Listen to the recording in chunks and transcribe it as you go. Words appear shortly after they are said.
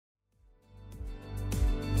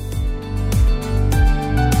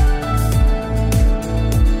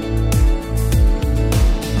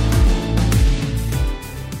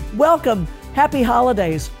Welcome. Happy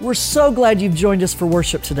holidays. We're so glad you've joined us for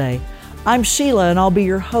worship today. I'm Sheila, and I'll be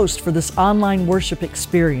your host for this online worship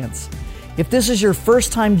experience. If this is your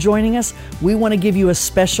first time joining us, we want to give you a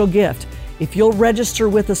special gift. If you'll register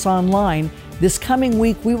with us online, this coming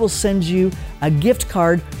week we will send you a gift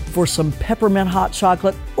card for some peppermint hot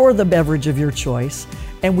chocolate or the beverage of your choice,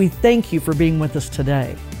 and we thank you for being with us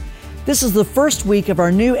today. This is the first week of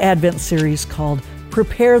our new Advent series called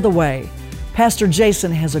Prepare the Way. Pastor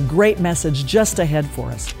Jason has a great message just ahead for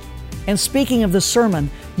us. And speaking of the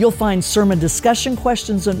sermon, you'll find sermon discussion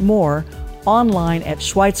questions and more online at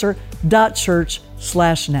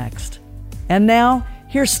schweitzer.church/next. And now,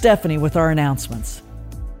 here's Stephanie with our announcements.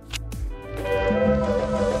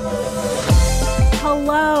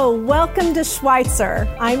 Hello, welcome to Schweitzer.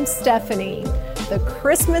 I'm Stephanie. The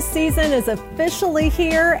Christmas season is officially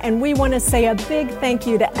here, and we want to say a big thank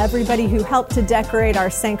you to everybody who helped to decorate our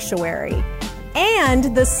sanctuary.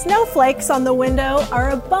 And the snowflakes on the window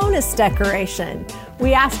are a bonus decoration.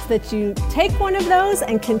 We ask that you take one of those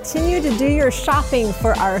and continue to do your shopping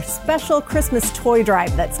for our special Christmas toy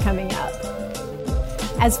drive that's coming up.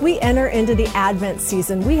 As we enter into the Advent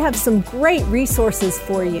season, we have some great resources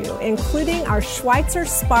for you, including our Schweitzer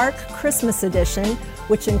Spark Christmas Edition,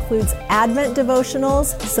 which includes Advent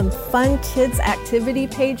devotionals, some fun kids activity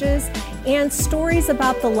pages, and stories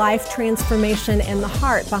about the life transformation and the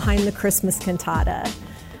heart behind the Christmas cantata.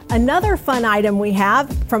 Another fun item we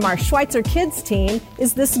have from our Schweitzer Kids team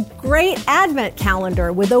is this great Advent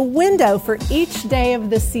calendar with a window for each day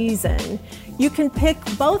of the season. You can pick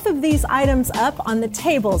both of these items up on the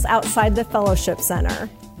tables outside the Fellowship Center.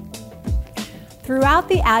 Throughout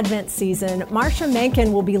the Advent season, Marcia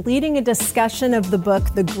Menken will be leading a discussion of the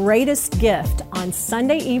book The Greatest Gift on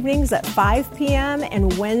Sunday evenings at 5 p.m.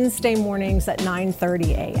 and Wednesday mornings at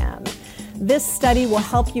 9:30 a.m. This study will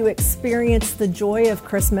help you experience the joy of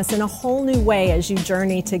Christmas in a whole new way as you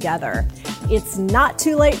journey together. It's not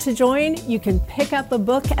too late to join. You can pick up a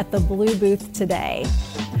book at the Blue Booth today.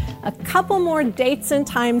 A couple more dates and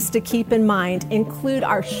times to keep in mind include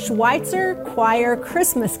our Schweitzer Choir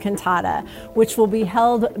Christmas Cantata, which will be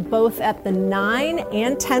held both at the 9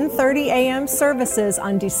 and 10:30 a.m. services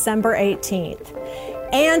on December 18th.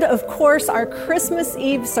 And of course, our Christmas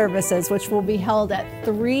Eve services, which will be held at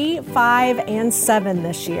 3, 5, and 7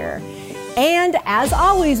 this year. And as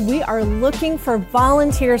always, we are looking for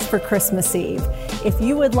volunteers for Christmas Eve. If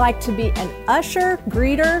you would like to be an usher,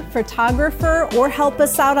 greeter, photographer, or help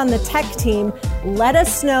us out on the tech team, let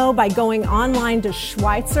us know by going online to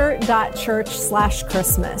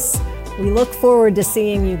schweitzer.church/Christmas. We look forward to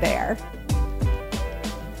seeing you there.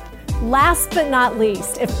 Last but not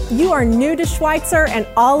least, if you are new to Schweitzer and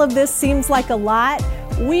all of this seems like a lot,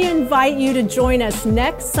 we invite you to join us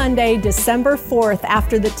next Sunday, December 4th,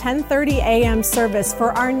 after the 10:30 a.m. service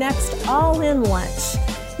for our next all-in lunch.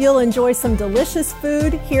 You'll enjoy some delicious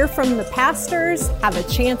food, hear from the pastors, have a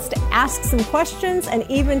chance to ask some questions, and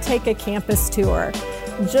even take a campus tour.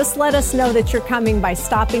 Just let us know that you're coming by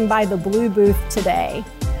stopping by the Blue Booth today.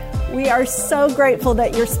 We are so grateful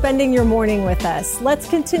that you're spending your morning with us. Let's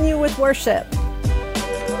continue with worship.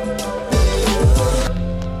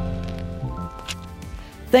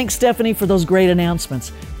 Thanks, Stephanie, for those great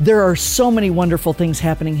announcements. There are so many wonderful things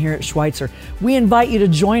happening here at Schweitzer. We invite you to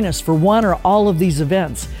join us for one or all of these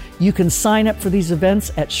events. You can sign up for these events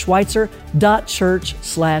at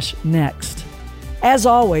schweitzer.church/next. As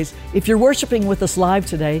always, if you're worshiping with us live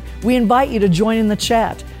today, we invite you to join in the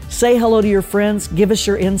chat. Say hello to your friends, give us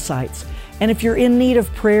your insights. And if you're in need of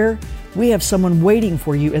prayer, we have someone waiting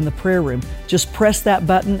for you in the prayer room. Just press that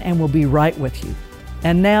button and we'll be right with you.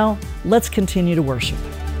 And now, let's continue to worship.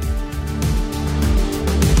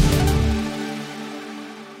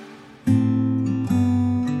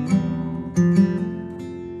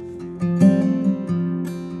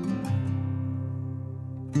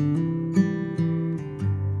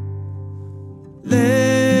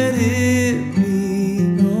 Let it be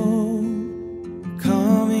known,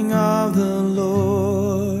 coming of the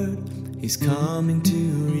Lord, He's coming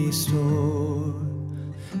to restore.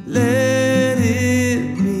 Let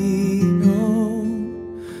it be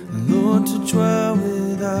known, the Lord to dwell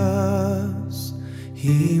with us,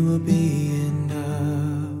 He will be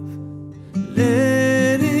enough.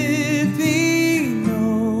 Let it be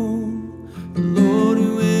known, the Lord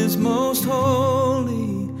who is most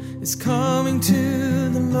holy is coming to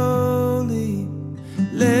the lowly.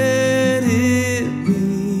 Let it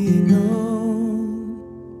be known.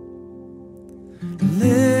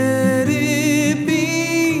 Let it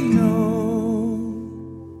be known.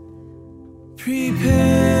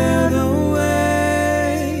 Prepare the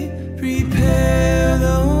way. Prepare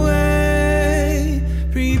the way.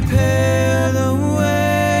 Prepare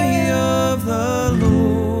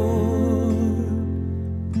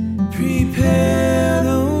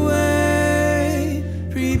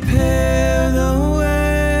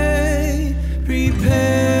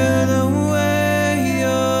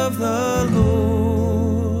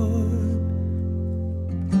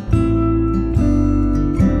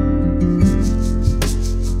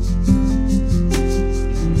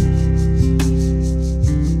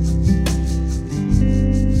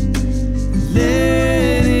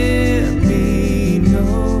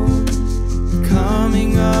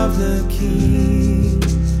of the King,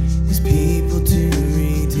 His people to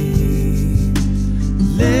redeem.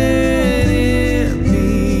 Let it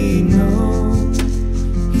be known,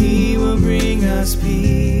 He will bring us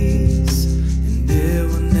peace, and it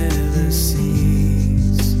will never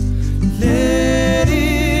cease. Let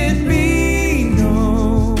it be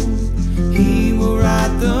known, He will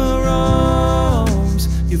right the wrongs,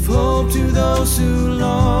 give hope to those who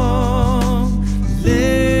long.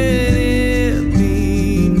 Let it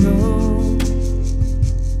be known,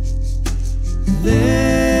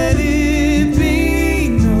 let it be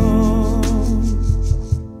known.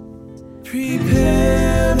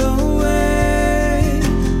 Prepare the way,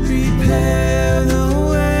 prepare the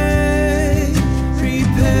way,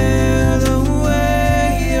 prepare the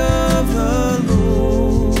way of the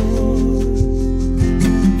Lord.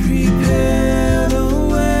 Prepare the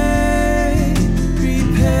way,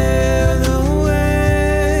 prepare the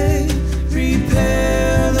way,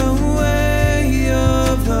 prepare the way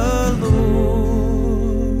of the Lord.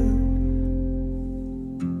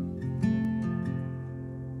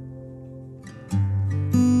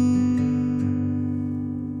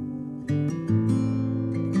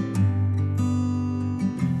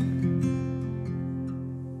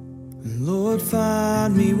 Lord,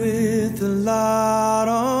 find me with the light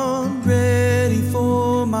on, ready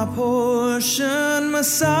for my portion.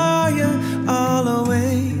 Messiah, I'll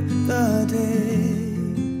await the day.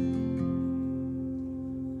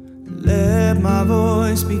 Let my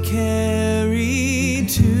voice be carried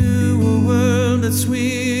to a world that's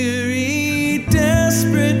weary,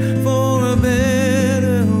 desperate for a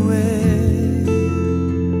better way.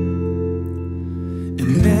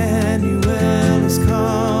 Emmanuel is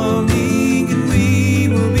coming, and we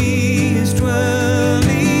will be His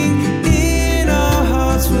dwelling, in our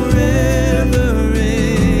hearts forever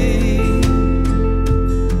reign.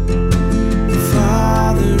 The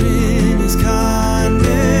Father in His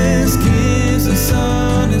kindness gives the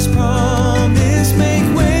Son His promise.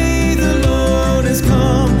 Make way, the Lord has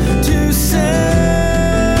come to save.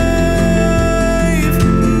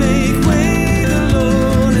 Make way, the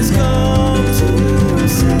Lord has come to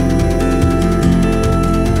save.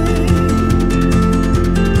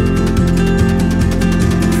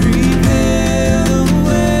 Prepare the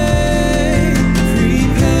way,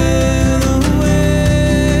 prepare the way,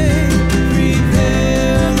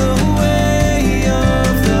 prepare the way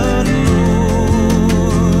of the Lord.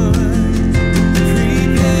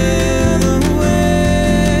 Prepare the way,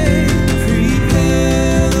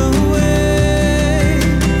 prepare the way,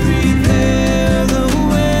 prepare the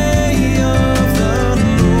way of the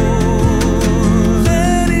Lord.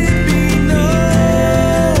 Let it be known,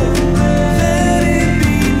 let it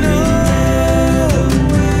be known,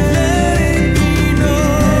 let it be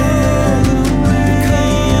known, the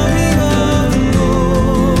coming of the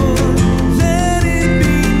Lord. Let it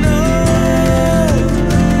be known,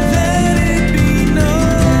 let it be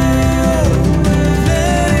known,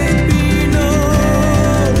 let it be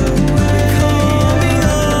known, the coming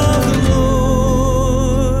of the Lord.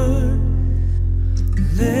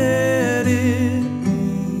 Let it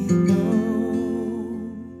be known,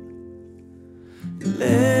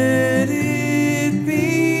 let it be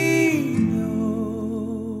known.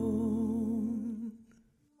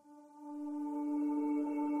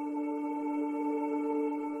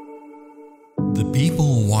 The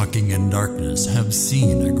people walking in darkness have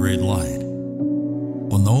seen a great light.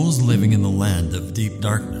 On those living in the land of deep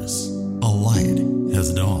darkness, a light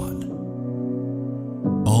has dawned.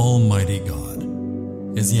 Almighty God,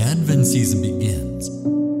 as the Advent season begins,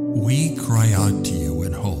 we cry out to you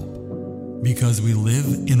in hope, because we live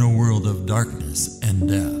in a world of darkness and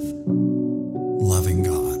death. Loving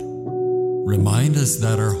God, remind us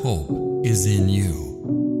that our hope is in you.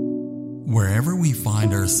 Wherever we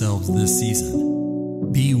find ourselves this season,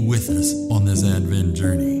 be with us on this Advent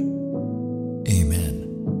journey. Amen.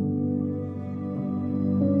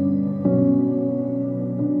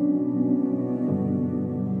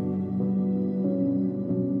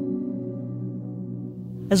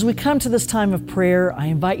 As we come to this time of prayer, I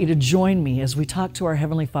invite you to join me as we talk to our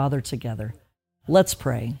Heavenly Father together. Let's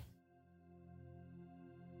pray.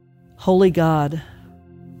 Holy God,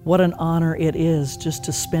 what an honor it is just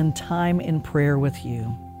to spend time in prayer with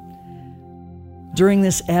you. During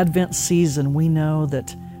this Advent season, we know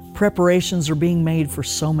that preparations are being made for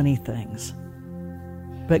so many things.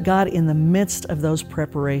 But God, in the midst of those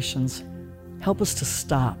preparations, help us to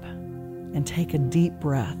stop and take a deep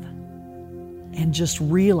breath and just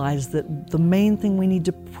realize that the main thing we need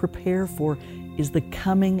to prepare for is the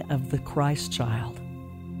coming of the Christ child.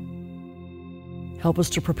 Help us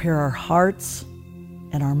to prepare our hearts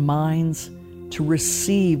and our minds to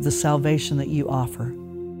receive the salvation that you offer.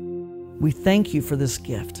 We thank you for this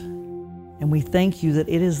gift, and we thank you that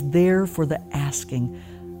it is there for the asking,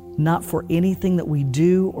 not for anything that we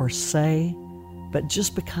do or say, but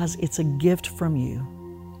just because it's a gift from you.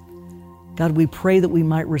 God, we pray that we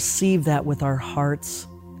might receive that with our hearts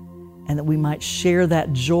and that we might share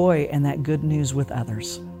that joy and that good news with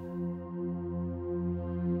others.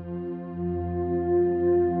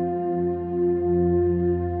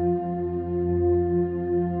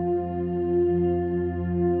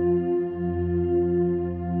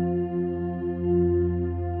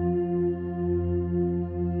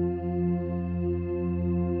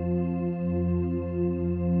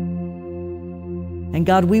 And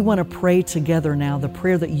God, we want to pray together now the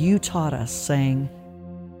prayer that you taught us, saying,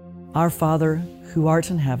 Our Father, who art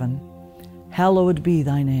in heaven, hallowed be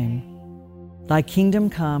thy name. Thy kingdom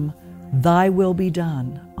come, thy will be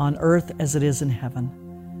done, on earth as it is in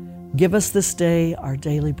heaven. Give us this day our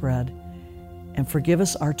daily bread, and forgive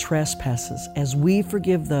us our trespasses, as we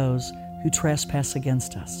forgive those who trespass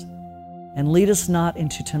against us. And lead us not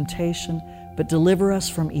into temptation, but deliver us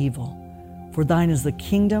from evil. For thine is the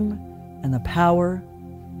kingdom, and the power,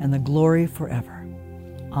 and the glory forever.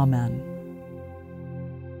 Amen.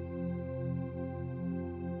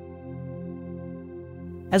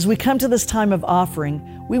 As we come to this time of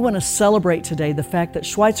offering, we want to celebrate today the fact that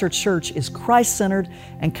Schweitzer Church is Christ-centered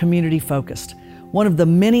and community-focused. One of the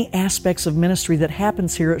many aspects of ministry that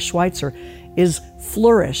happens here at Schweitzer is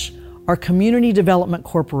Flourish, our community development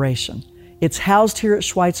corporation. It's housed here at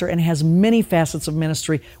Schweitzer and has many facets of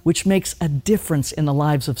ministry, which makes a difference in the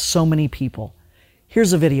lives of so many people.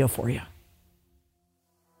 Here's a video for you.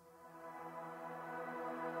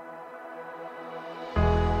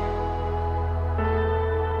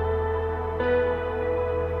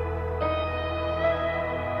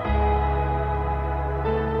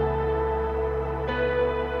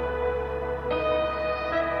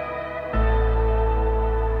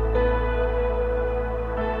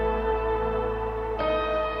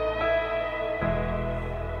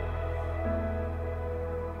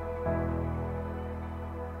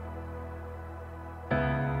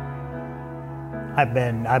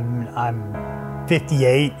 I'm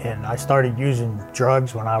 58, and I started using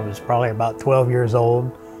drugs when I was probably about 12 years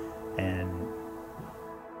old, and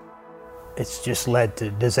it's just led to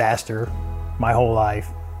disaster my whole life.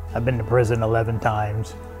 I've been to prison 11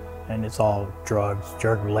 times, and it's all drugs,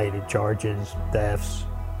 drug-related charges, thefts.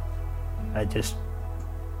 I just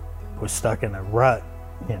was stuck in a rut,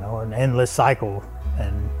 you know, an endless cycle,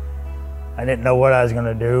 and I didn't know what I was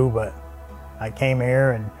gonna do, but I came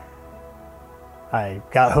here and I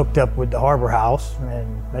got hooked up with the Harbor House,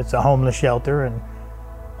 and it's a homeless shelter. And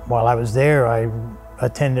while I was there, I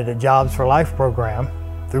attended a Jobs for Life program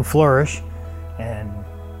through Flourish, and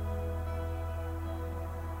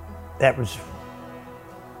that was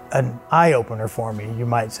an eye-opener for me, you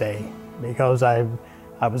might say, because I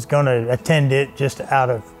was going to attend it just out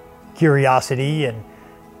of curiosity, and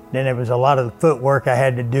then there was a lot of footwork I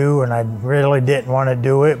had to do, and I really didn't want to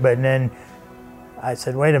do it. But then I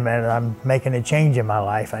said, wait a minute, I'm making a change in my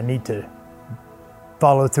life. I need to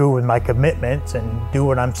follow through with my commitments and do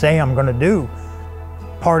what I'm saying I'm going to do.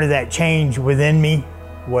 Part of that change within me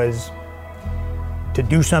was to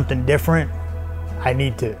do something different. I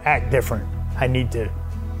need to act different. I need to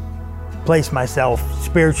place myself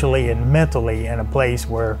spiritually and mentally in a place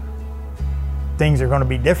where things are going to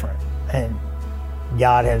be different. And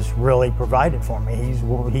God has really provided for me.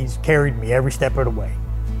 He's carried me every step of the way.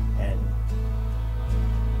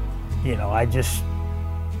 You know, I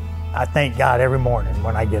thank God every morning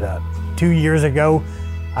when I get up. 2 years ago,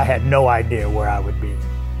 I had no idea where I would be.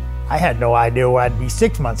 I had no idea where I'd be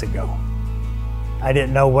 6 months ago. I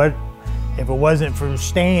didn't know what, if it wasn't for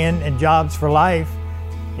Stan and Jobs for Life,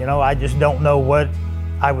 you know, I just don't know what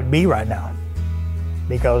I would be right now,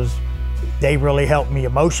 because they really helped me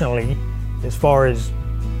emotionally as far as,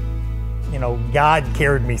 you know, God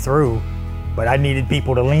carried me through, but I needed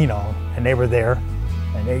people to lean on, and they were there,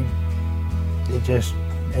 and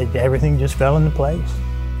everything just fell into place.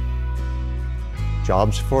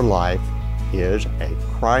 Jobs for Life is a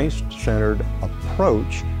Christ-centered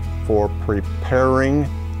approach for preparing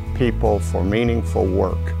people for meaningful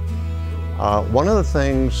work. One of the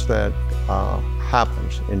things that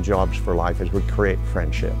happens in Jobs for Life is we create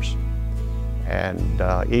friendships. And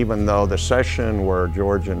even though the session where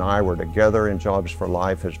George and I were together in Jobs for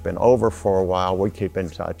Life has been over for a while, we keep in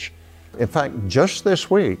touch. In fact, just this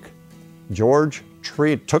week, George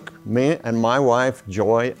took me and my wife,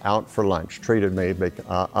 Joy, out for lunch, treated me,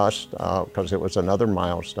 because it was another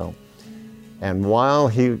milestone. And while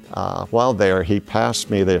there, he passed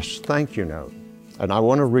me this thank you note. And I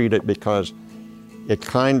want to read it because he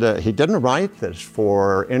didn't write this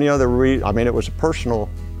for any other reason. I mean, it was a personal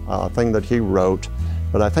thing that he wrote,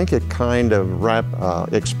 but I think it kind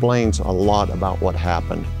of explains a lot about what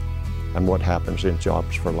happened and what happens in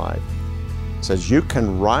Jobs for Life. It says, you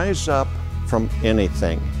can rise up from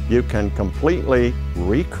anything. You can completely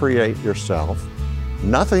recreate yourself.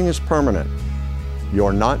 Nothing is permanent.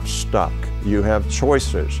 You're not stuck. You have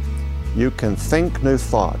choices. You can think new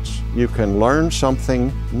thoughts. You can learn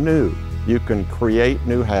something new. You can create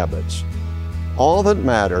new habits. All that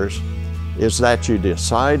matters is that you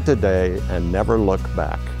decide today and never look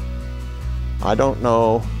back. I don't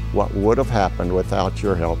know what would have happened without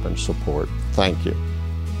your help and support. Thank you.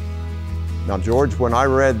 Now, George, when I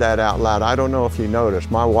read that out loud, I don't know if you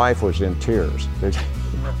noticed, my wife was in tears.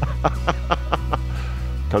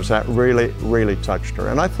 Because that really, really touched her.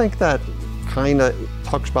 And I think that kind of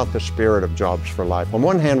talks about the spirit of Jobs for Life. On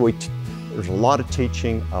one hand, there's a lot of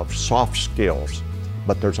teaching of soft skills,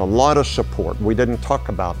 but there's a lot of support. We didn't talk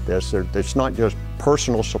about this. It's not just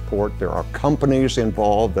personal support. There are companies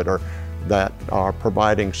involved that are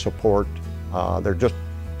providing support.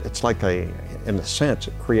 It's like in a sense,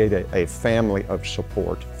 it created a family of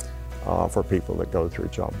support for people that go through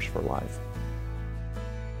Jobs for Life.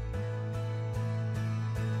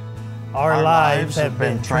 Our lives have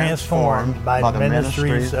been transformed by the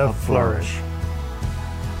ministries of Flourish.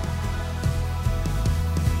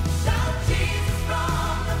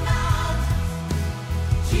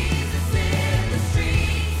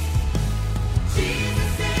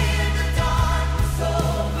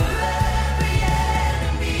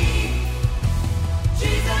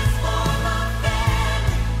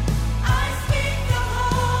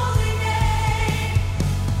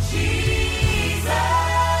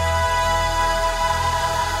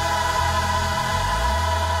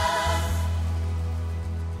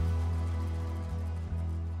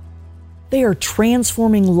 They are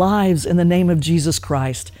transforming lives in the name of Jesus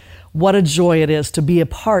Christ. What a joy it is to be a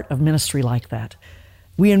part of ministry like that.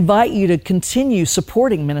 We invite you to continue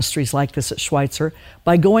supporting ministries like this at Schweitzer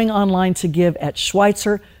by going online to give at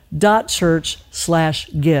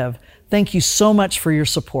schweitzer.church/give. Thank you so much for your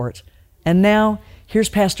support. And now, here's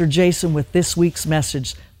Pastor Jason with this week's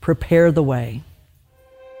message, Prepare the Way.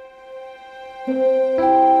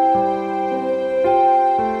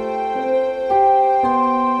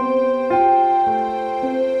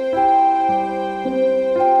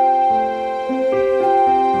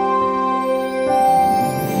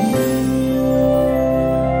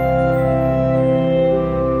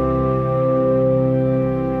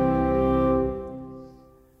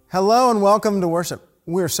 Hello and welcome to worship.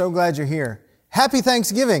 We're so glad you're here. Happy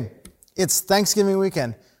Thanksgiving. It's Thanksgiving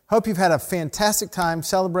weekend. Hope you've had a fantastic time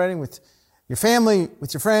celebrating with your family,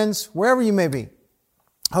 with your friends, wherever you may be.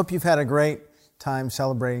 Hope you've had a great time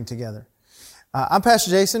celebrating together. I'm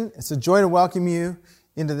Pastor Jason. It's a joy to welcome you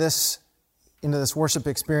into this worship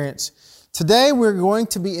experience. Today we're going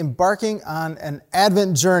to be embarking on an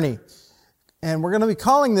Advent journey. And we're going to be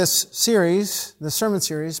calling this sermon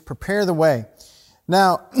series, Prepare the Way.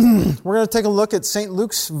 Now, we're going to take a look at St.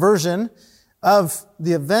 Luke's version of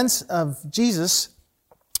the events of Jesus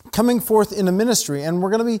coming forth in a ministry. And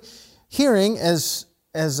we're going to be hearing as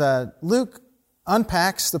Luke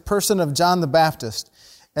unpacks the person of John the Baptist,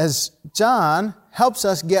 as John helps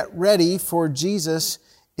us get ready for Jesus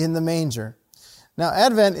in the manger. Now,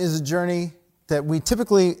 Advent is a journey that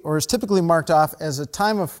is typically marked off as a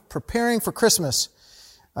time of preparing for Christmas.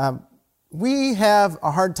 We have a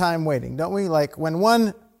hard time waiting, don't we? Like when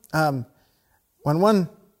one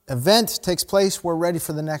event takes place, we're ready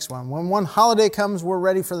for the next one. When one holiday comes, we're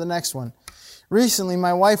ready for the next one. Recently,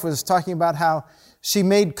 my wife was talking about how she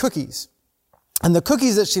made cookies. And the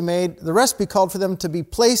cookies that she made, the recipe called for them to be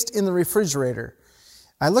placed in the refrigerator.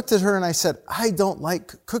 I looked at her and I said, I don't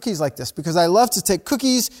like cookies like this because I love to take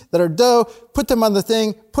cookies that are dough, put them on the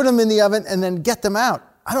thing, put them in the oven, and then get them out.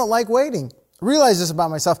 I don't like waiting. I realize this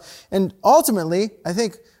about myself. And ultimately, I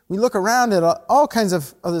think we look around at all kinds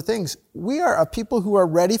of other things. We are a people who are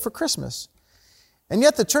ready for Christmas. And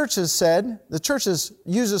yet the church has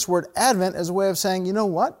used this word Advent as a way of saying, you know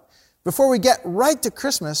what? Before we get right to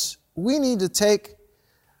Christmas, we need to take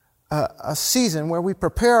a season where we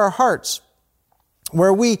prepare our hearts,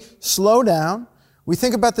 where we slow down, we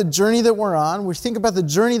think about the journey that we're on, we think about the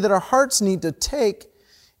journey that our hearts need to take,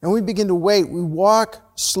 and we begin to wait. We walk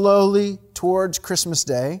slowly towards Christmas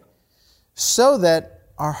Day so that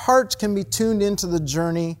our hearts can be tuned into the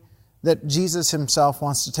journey that Jesus himself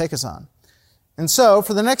wants to take us on. And so,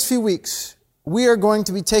 for the next few weeks, we are going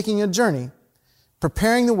to be taking a journey,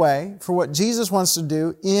 preparing the way for what Jesus wants to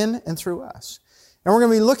do in and through us. And we're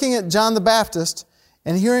going to be looking at John the Baptist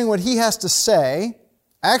and hearing what he has to say,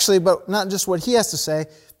 actually, but not just what he has to say,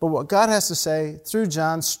 but what God has to say through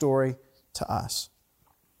John's story to us.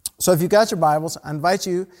 So if you've got your Bibles, I invite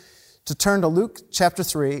you to turn to Luke chapter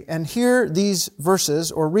 3 and hear these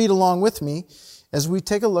verses, or read along with me as we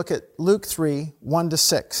take a look at Luke 3,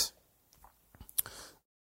 1-6.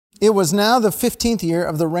 It was now the 15th year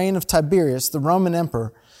of the reign of Tiberius, the Roman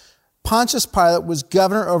emperor. Pontius Pilate was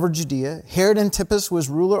governor over Judea. Herod Antipas was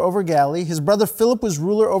ruler over Galilee. His brother Philip was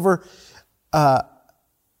ruler over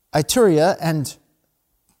Iturea and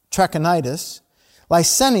Trachonitis.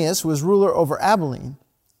 Lysanias was ruler over Abilene.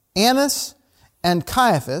 Annas and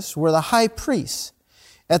Caiaphas were the high priests.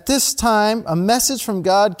 At this time, a message from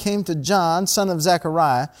God came to John, son of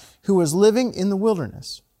Zechariah, who was living in the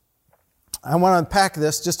wilderness. I want to unpack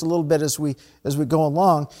this just a little bit as we go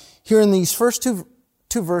along. Here in these first two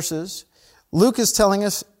verses, Luke is telling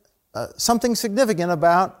us something significant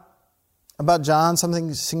about John,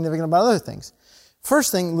 something significant about other things.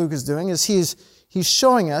 First thing Luke is doing is he's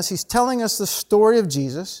showing us, he's telling us the story of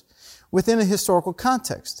Jesus within a historical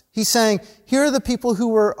context. He's saying, here are the people who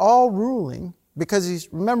were all ruling, because he's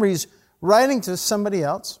writing to somebody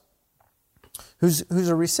else who's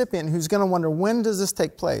a recipient, who's going to wonder, when does this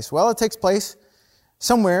take place? Well, it takes place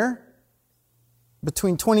somewhere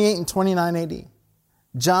between 28 and 29 AD.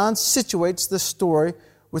 John situates this story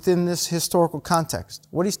within this historical context.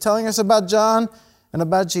 What he's telling us about John and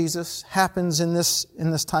about Jesus happens in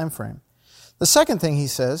this time frame. The second thing he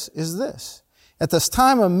says is this: at this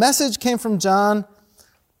time, a message came from God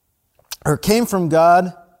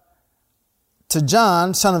to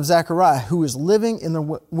John, son of Zechariah, who was living in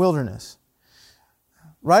the wilderness.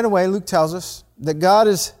 Right away, Luke tells us that God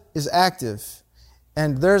is active,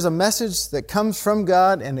 and there's a message that comes from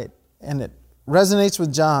God, and it resonates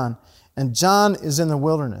with John, and John is in the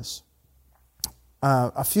wilderness.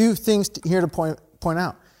 A few things here to point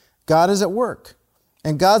out. God is at work,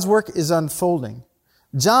 and God's work is unfolding.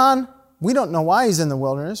 John, we don't know why he's in the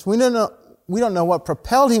wilderness. We don't know what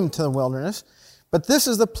propelled him to the wilderness, but this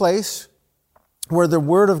is the place where the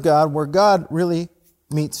Word of God, where God really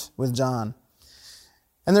meets with John.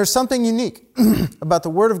 And there's something unique about the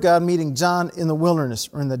Word of God meeting John in the wilderness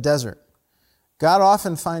or in the desert. God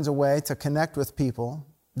often finds a way to connect with people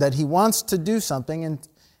that He wants to do something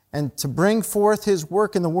and to bring forth His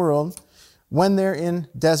work in the world when they're in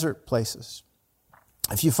desert places.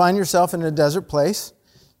 If you find yourself in a desert place,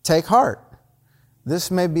 take heart.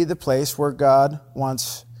 This may be the place where God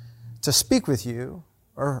wants to speak with you,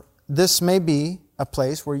 or this may be a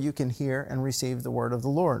place where you can hear and receive the word of the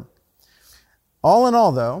Lord. All in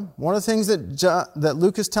all, though, one of the things that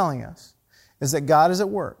Luke is telling us is that God is at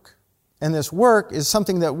work. And this work is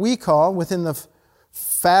something that we call, within the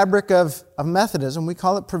fabric of Methodism, we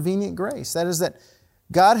call it prevenient grace. That is, that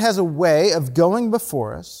God has a way of going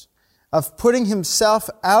before us, of putting Himself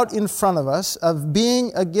out in front of us, of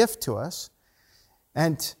being a gift to us,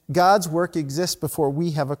 and God's work exists before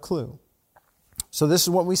we have a clue. So this is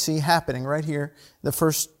what we see happening right here, the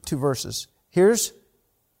first two verses. Here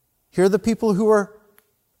are the people who are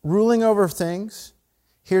ruling over things.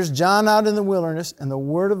 Here's John out in the wilderness, and the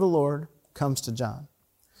word of the Lord comes to John.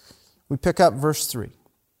 We pick up verse 3.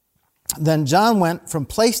 Then John went from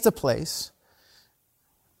place to place.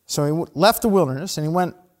 So he left the wilderness, and he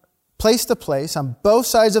went place to place on both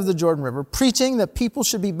sides of the Jordan River, preaching that people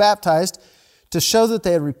should be baptized to show that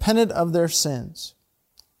they had repented of their sins.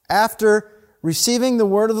 After receiving the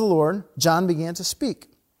word of the Lord, John began to speak.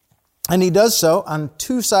 And he does so on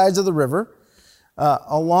two sides of the river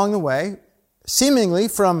along the way, seemingly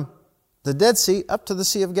from the Dead Sea up to the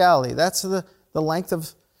Sea of Galilee. That's the length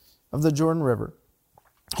of the Jordan River.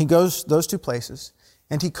 He goes those two places,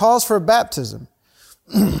 and he calls for a baptism.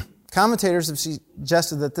 Commentators have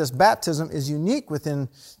suggested that this baptism is unique within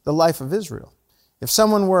the life of Israel. If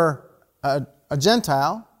someone were a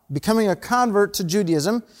Gentile becoming a convert to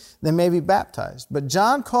Judaism, they may be baptized. But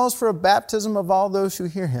John calls for a baptism of all those who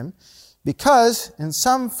hear him, because in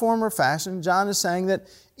some form or fashion, John is saying that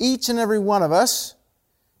each and every one of us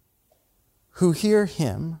who hear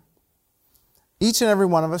him, each and every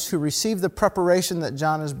one of us who receive the preparation that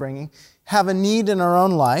John is bringing, have a need in our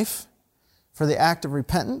own life for the act of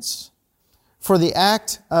repentance, for the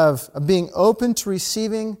act of being open to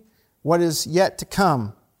receiving what is yet to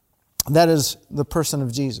come. That is the person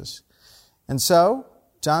of Jesus. And so,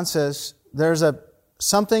 John says, there's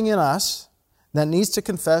something in us that needs to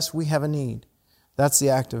confess we have a need. That's the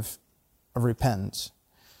act of repentance.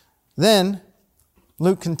 Then,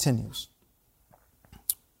 Luke continues.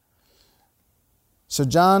 So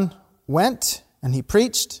John went and he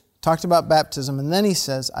preached, talked about baptism, and then he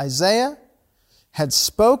says, Isaiah had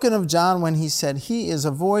spoken of John when he said, "He is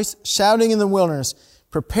a voice shouting in the wilderness,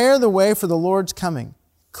 prepare the way for the Lord's coming.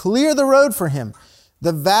 Clear the road for him.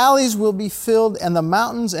 The valleys will be filled and the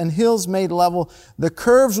mountains and hills made level. The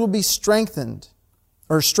curves will be straightened,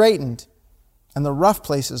 and the rough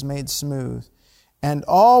places made smooth. And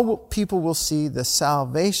all people will see the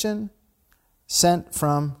salvation sent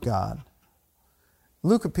from God."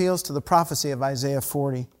 Luke appeals to the prophecy of Isaiah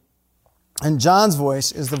 40. And John's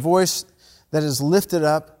voice is the voice that is lifted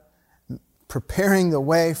up, preparing the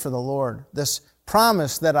way for the Lord. This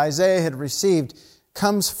promise that Isaiah had received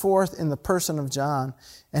comes forth in the person of John.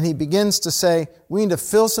 And he begins to say, we need to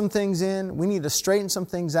fill some things in. We need to straighten some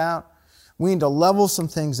things out. We need to level some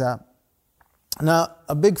things up. Now,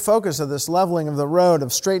 a big focus of this leveling of the road,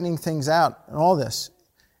 of straightening things out, and all this,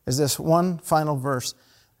 is this one final verse.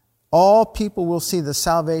 All people will see the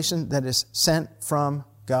salvation that is sent from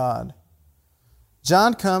God.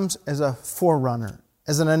 John comes as a forerunner,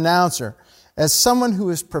 as an announcer, as someone who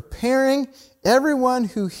is preparing everyone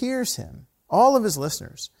who hears him, all of his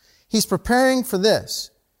listeners. He's preparing for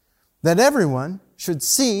this, that everyone should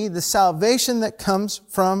see the salvation that comes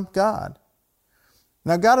from God.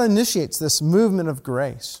 Now, God initiates this movement of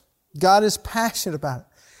grace. God is passionate about it.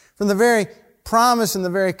 From the very promise and the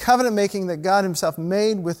very covenant making that God himself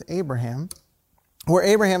made with Abraham, where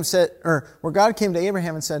God came to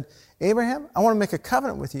Abraham and said, "Abraham, I want to make a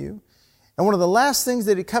covenant with you." And one of the last things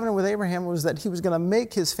that he covenanted with Abraham was that he was going to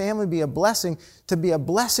make his family be a blessing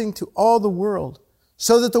to all the world,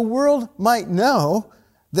 so that the world might know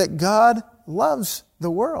that God loves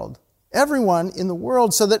the world, everyone in the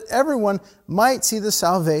world, so that everyone might see the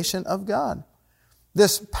salvation of God.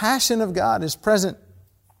 This passion of God is present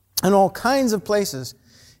in all kinds of places.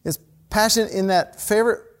 It's passion in that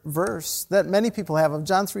favorite verse that many people have of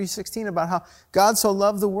John 3:16 about how God so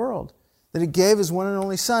loved the world that he gave his one and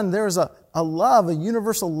only Son. There is a love, a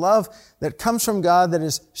universal love that comes from God that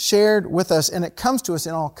is shared with us, and it comes to us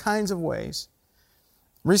in all kinds of ways.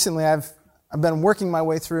 Recently, I've been working my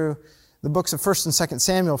way through the books of 1 and 2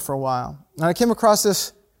 Samuel for a while, and I came across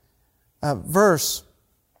this verse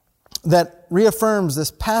that reaffirms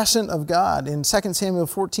this passion of God in 2 Samuel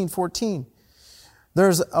 14:14.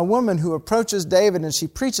 There's a woman who approaches David and she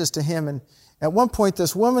preaches to him. And at one point,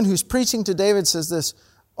 this woman who's preaching to David says this,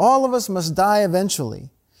 "All of us must die eventually.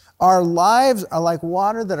 Our lives are like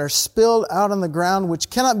water that are spilled out on the ground, which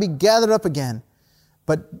cannot be gathered up again.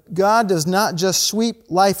 But God does not just sweep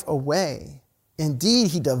life away. Indeed,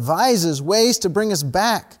 he devises ways to bring us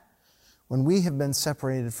back when we have been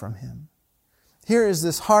separated from him." Here is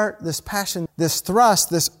this heart, this passion, this thrust,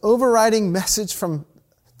 this overriding message from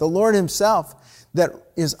the Lord himself that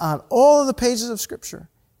is on all of the pages of Scripture.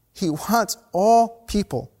 He wants all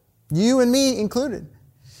people, you and me included,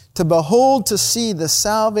 to behold, to see the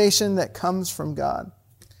salvation that comes from God.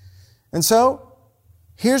 And so,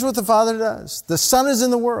 here's what the Father does. The Son is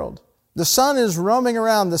in the world. The Son is roaming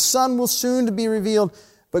around. The Son will soon to be revealed.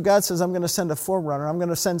 But God says, I'm going to send a forerunner. I'm going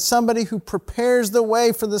to send somebody who prepares the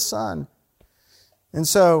way for the Son. And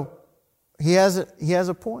so, he has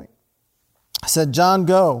a point. I said, John,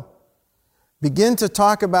 go. Begin to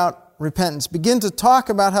talk about repentance. Begin to talk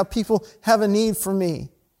about how people have a need for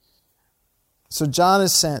me. So John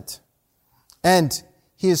is sent. And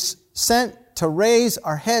he is sent to raise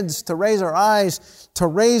our heads, to raise our eyes, to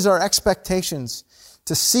raise our expectations,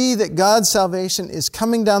 to see that God's salvation is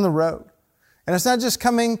coming down the road. And it's not just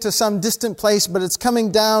coming to some distant place, but it's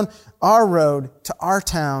coming down our road to our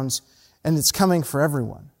towns, and it's coming for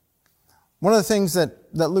everyone. One of the things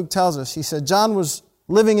that Luke tells us, he said, John was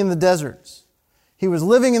living in the deserts. He was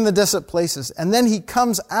living in the desolate places. And then he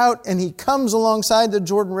comes out and he comes alongside the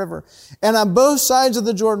Jordan River. And on both sides of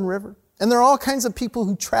the Jordan River, and there are all kinds of people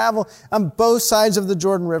who travel on both sides of the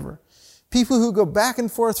Jordan River. People who go back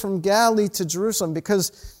and forth from Galilee to Jerusalem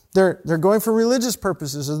because they're going for religious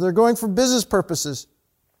purposes or they're going for business purposes.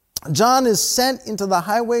 John is sent into the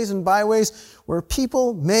highways and byways where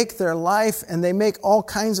people make their life and they make all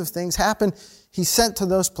kinds of things happen. He's sent to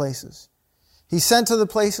those places. He's sent to the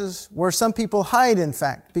places where some people hide, in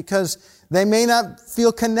fact, because they may not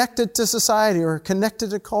feel connected to society or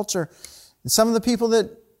connected to culture. And some of the people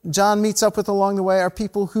that John meets up with along the way are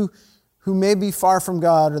people who may be far from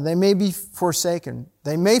God or they may be forsaken.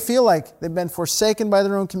 They may feel like they've been forsaken by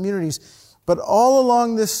their own communities. But all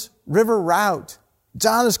along this river route,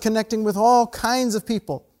 John is connecting with all kinds of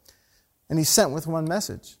people. And he's sent with one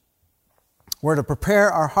message. We're to prepare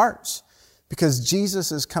our hearts because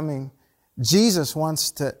Jesus is coming. Jesus wants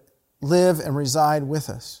to live and reside with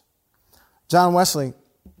us. John Wesley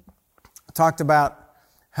talked about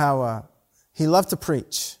how he loved to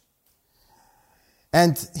preach.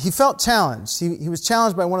 And he felt challenged. He was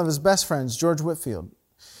challenged by one of his best friends, George Whitefield.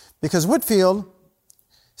 Because Whitefield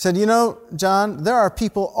said, you know, John, there are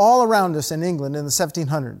people all around us in England in the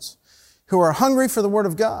 1700s who are hungry for the Word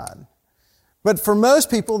of God. But for most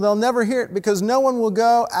people, they'll never hear it because no one will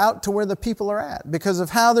go out to where the people are at because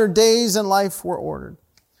of how their days in life were ordered.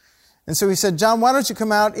 And so he said, John, why don't you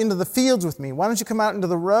come out into the fields with me? Why don't you come out into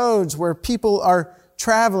the roads where people are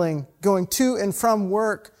traveling, going to and from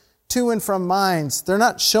work, to and from mines. They're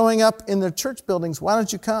not showing up in their church buildings. Why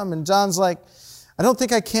don't you come? And John's like, I don't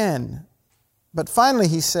think I can. But finally,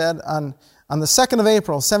 he said, on the 2nd of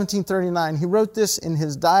April, 1739, he wrote this in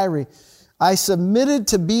his diary, I submitted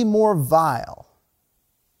to be more vile,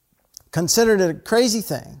 considered it a crazy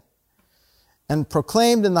thing, and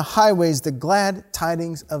proclaimed in the highways the glad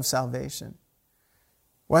tidings of salvation.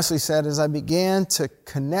 Wesley said, as I began to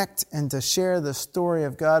connect and to share the story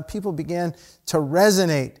of God, people began to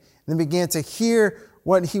resonate and began to hear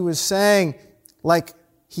what he was saying like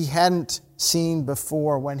he hadn't seen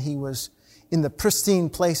before when he was in the pristine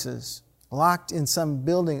places, locked in some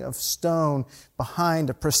building of stone behind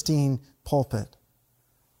a pristine pulpit.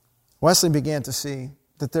 Wesley began to see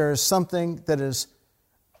that there is something that is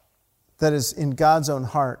in God's own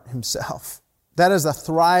heart himself. That is a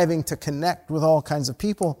thriving to connect with all kinds of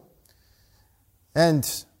people. And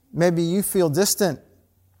maybe you feel distant,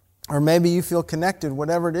 or maybe you feel connected.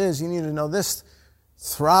 Whatever it is, you need to know this.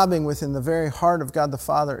 Throbbing within the very heart of God the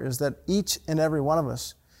Father is that each and every one of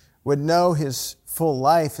us would know His full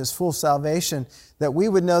life, His full salvation, that we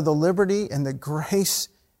would know the liberty and the grace,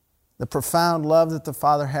 the profound love that the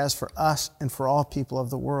Father has for us and for all people of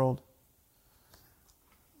the world.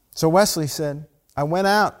 So Wesley said, I went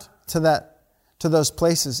out to those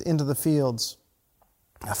places, into the fields.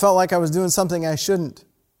 I felt like I was doing something I shouldn't.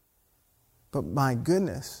 But my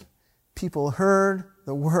goodness, people heard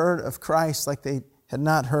the word of Christ like they had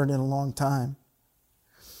not heard in a long time.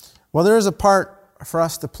 Well, there is a part for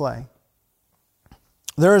us to play.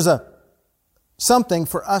 There is something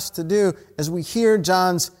for us to do as we hear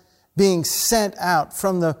John's being sent out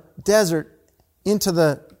from the desert into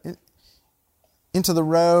the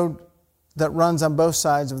road that runs on both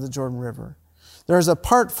sides of the Jordan River. There's a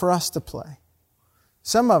part for us to play.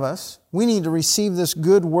 Some of us, we need to receive this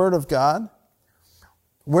good word of God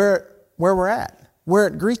where we're at, where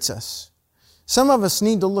it greets us. Some of us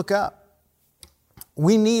need to look up.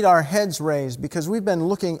 We need our heads raised because we've been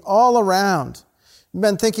looking all around. We've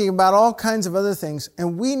been thinking about all kinds of other things,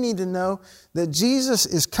 and we need to know that Jesus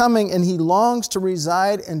is coming and He longs to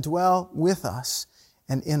reside and dwell with us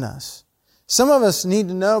and in us. Some of us need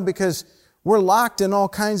to know because we're locked in all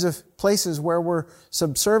kinds of places where we're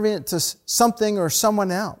subservient to something or someone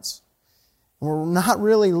else. We're not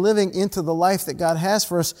really living into the life that God has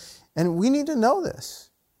for us. And we need to know this,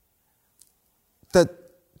 that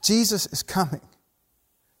Jesus is coming.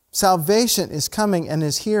 Salvation is coming and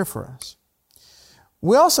is here for us.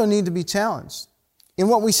 We also need to be challenged in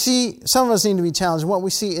what we see. Some of us need to be challenged in what we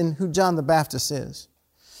see in who John the Baptist is.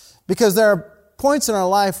 Because there are points in our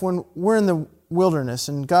life when we're in the wilderness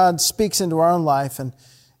and God speaks into our own life and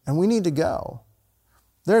we need to go.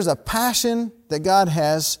 There's a passion that God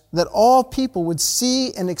has that all people would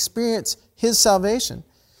see and experience His salvation.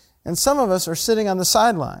 And some of us are sitting on the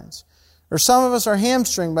sidelines, or some of us are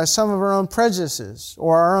hamstringed by some of our own prejudices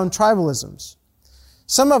or our own tribalisms.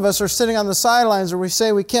 Some of us are sitting on the sidelines where we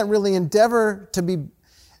say we can't really endeavor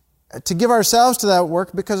to give ourselves to that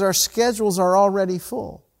work because our schedules are already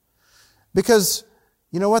full. Because,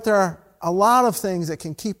 you know what, there are a lot of things that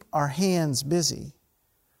can keep our hands busy.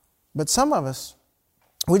 But some of us,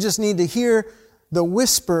 we just need to hear the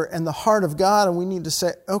whisper and the heart of God, and we need to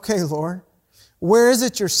say, okay, Lord, where is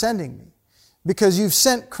it you're sending me? Because you've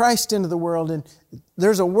sent Christ into the world, and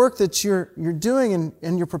there's a work that you're doing,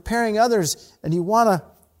 and you're preparing others, and you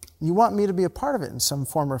want me to be a part of it in some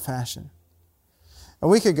form or fashion. A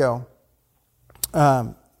week ago,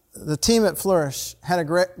 the team at Flourish had a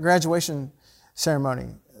graduation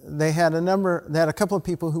ceremony. They had a couple of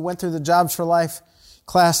people who went through the Jobs for Life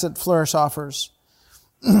class that Flourish offers.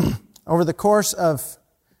 Over the course of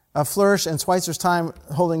Flourish and Schweitzer's time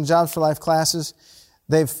holding Jobs for Life classes,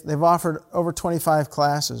 they've offered over 25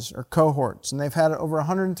 classes or cohorts, and they've had over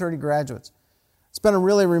 130 graduates. It's been a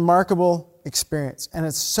really remarkable experience, and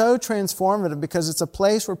it's so transformative because it's a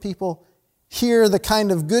place where people hear the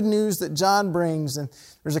kind of good news that John brings, and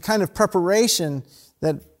there's a kind of preparation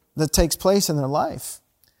that takes place in their life.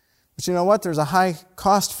 But you know what? There's a high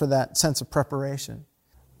cost for that sense of preparation.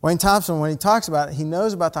 Wayne Thompson, when he talks about it, he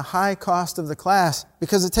knows about the high cost of the class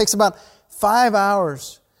because it takes about 5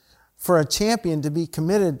 hours for a champion to be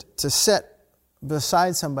committed to sit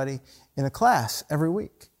beside somebody in a class every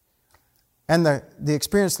week. And the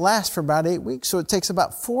experience lasts for about 8 weeks, so it takes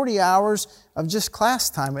about 40 hours of just class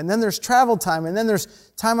time. And then there's travel time, and then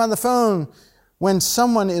there's time on the phone when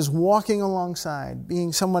someone is walking alongside,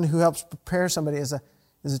 being someone who helps prepare somebody as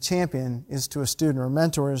a champion is to a student, or a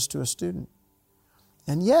mentor is to a student.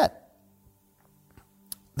 And yet,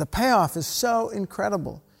 the payoff is so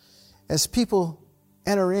incredible as people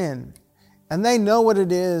enter in, and they know what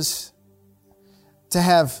it is to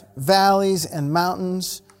have valleys and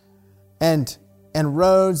mountains and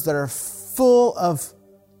roads that are full of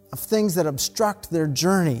things that obstruct their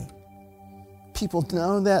journey. People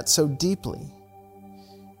know that so deeply.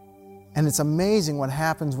 And it's amazing what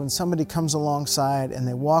happens when somebody comes alongside and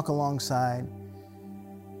they walk alongside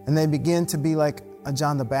and they begin to be like a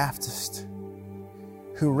John the Baptist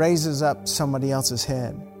who raises up somebody else's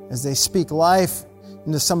head as they speak life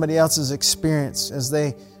into somebody else's experience, as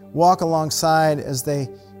they walk alongside, as they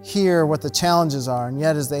hear what the challenges are, and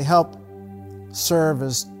yet as they help serve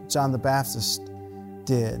as John the Baptist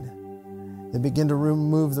did. They begin to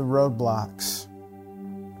remove the roadblocks.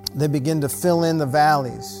 They begin to fill in the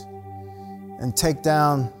valleys and take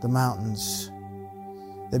down the mountains.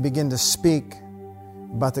 They begin to speak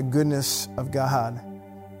about the goodness of God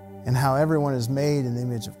and how everyone is made in the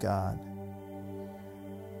image of God.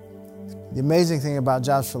 The amazing thing about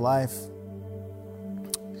Jobs for Life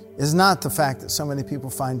is not the fact that so many people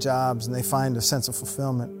find jobs and they find a sense of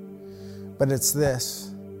fulfillment, but it's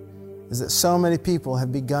this, is that so many people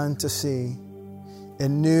have begun to see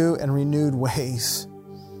in new and renewed ways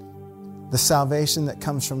the salvation that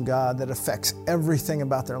comes from God that affects everything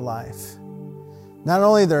about their life. Not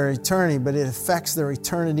only their eternity, but it affects their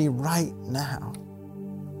eternity right now.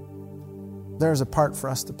 There's a part for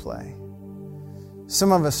us to play.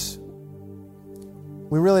 Some of us,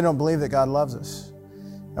 we really don't believe that God loves us.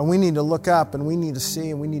 And we need to look up and we need to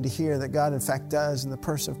see and we need to hear that God in fact does in the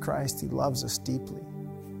person of Christ. He loves us deeply.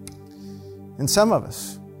 And some of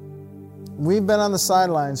us, we've been on the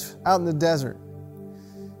sidelines out in the desert.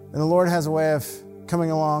 And the Lord has a way of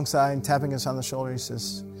coming alongside and tapping us on the shoulder. He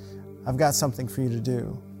says, I've got something for you to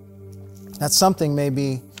do. That something may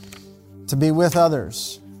be to be with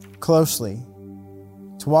others closely,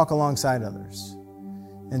 to walk alongside others,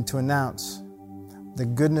 and to announce the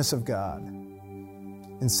goodness of God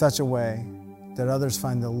in such a way that others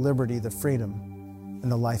find the liberty, the freedom,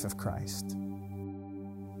 and the life of Christ.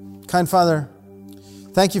 Kind Father,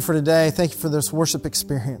 thank you for today. Thank you for this worship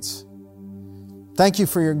experience. Thank you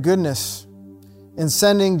for your goodness in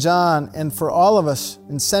sending John and for all of us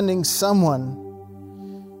in sending someone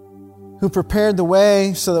who prepared the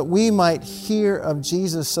way so that we might hear of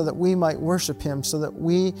Jesus, so that we might worship Him, so that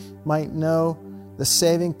we might know the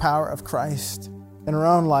saving power of Christ in our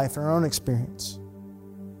own life, in our own experience.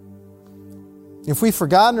 If we've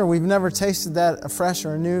forgotten or we've never tasted that afresh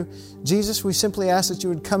or anew, Jesus, we simply ask that you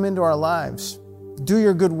would come into our lives. Do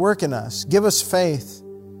your good work in us. Give us faith.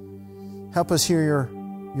 Help us hear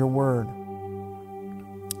your word.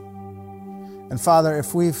 And Father,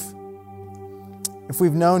 if we've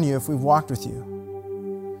known you, if we've walked with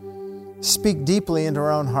you, speak deeply into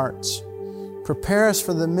our own hearts. Prepare us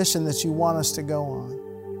for the mission that you want us to go on.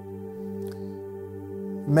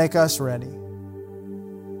 Make us ready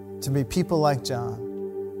to be people like John.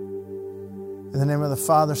 In the name of the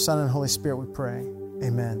Father, Son, and Holy Spirit we pray.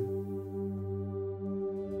 Amen.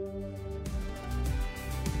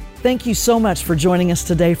 Thank you so much for joining us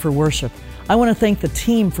today for worship. I want to thank the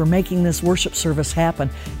team for making this worship service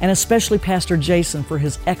happen, and especially Pastor Jason for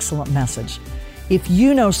his excellent message. If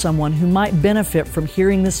you know someone who might benefit from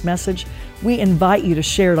hearing this message, we invite you to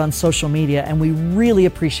share it on social media, and we really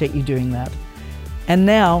appreciate you doing that. And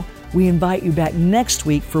now, we invite you back next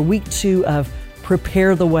week for week 2 of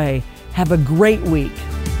Prepare the Way. Have a great week.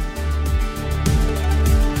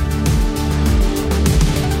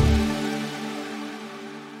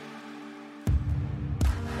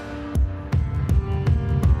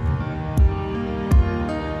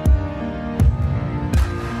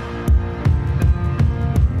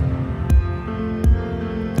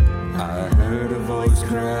 I heard a voice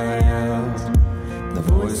cry out. The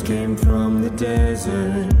voice came from the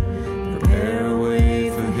desert. Prepare a way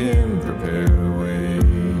for him, prepare a way.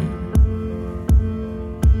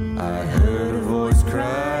 I heard a voice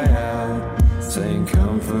cry out, saying,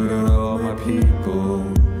 comfort all my people.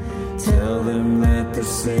 Tell them that their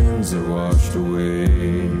sins are washed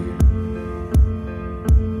away.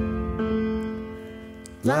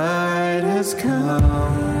 Light has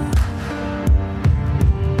come.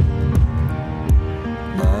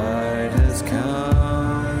 Light has come.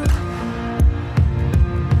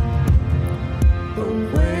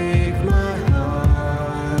 Awake my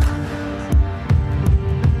heart.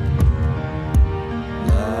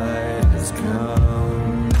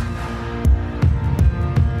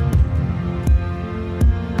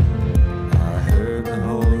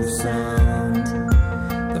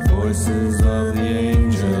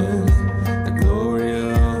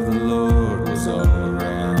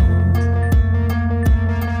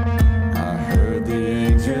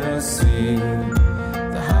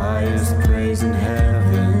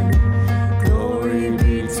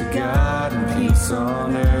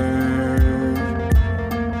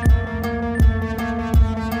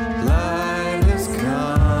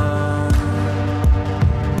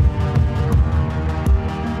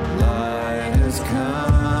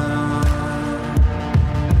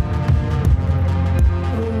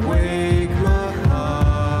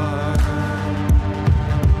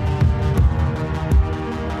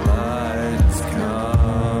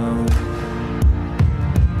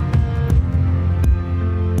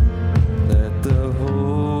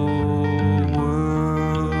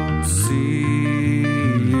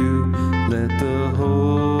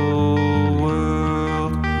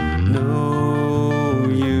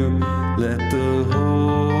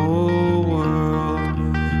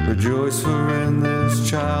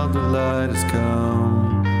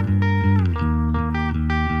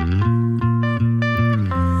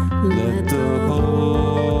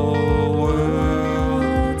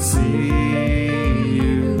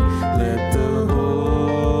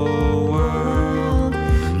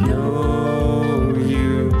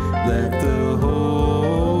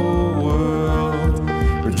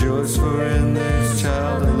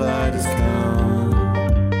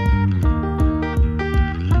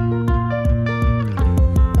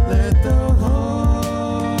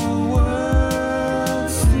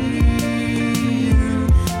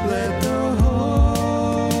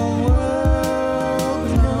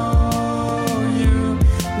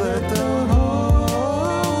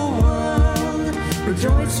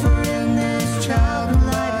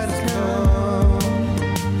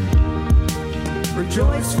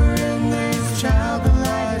 voice, for in this child the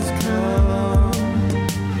light has come.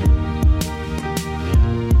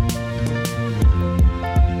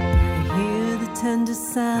 I hear the tender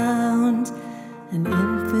sound, an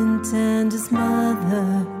infant and his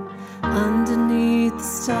mother, underneath the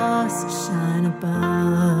stars that shine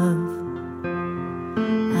above.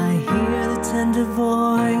 I hear the tender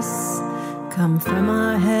voice come from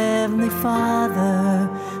our Heavenly Father.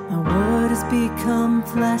 My word has become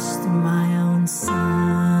flesh through my own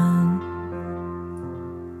Son.